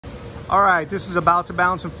All right, this is About to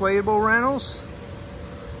Bounce Inflatable Rentals.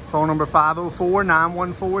 Phone number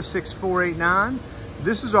 504-914-6489.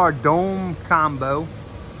 This is our dome combo,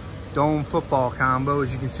 dome football combo.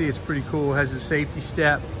 As you can see, it's pretty cool. It has a safety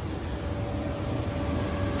step.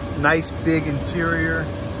 Nice big interior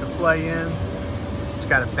to play in. It's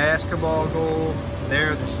got a basketball goal.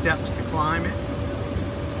 There are the steps to climb it.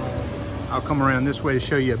 I'll come around this way to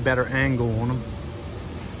show you a better angle on them.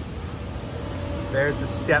 There's the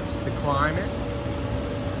steps to climb it.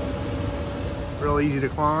 Real easy to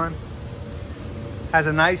climb. Has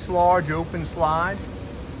a nice large open slide.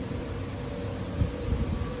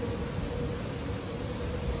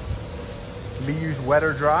 Can be used wet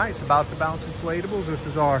or dry. It's About to Bounce Inflatables. This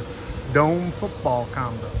is our dome football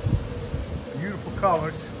combo. Beautiful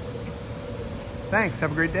colors. Thanks,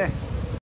 have a great day.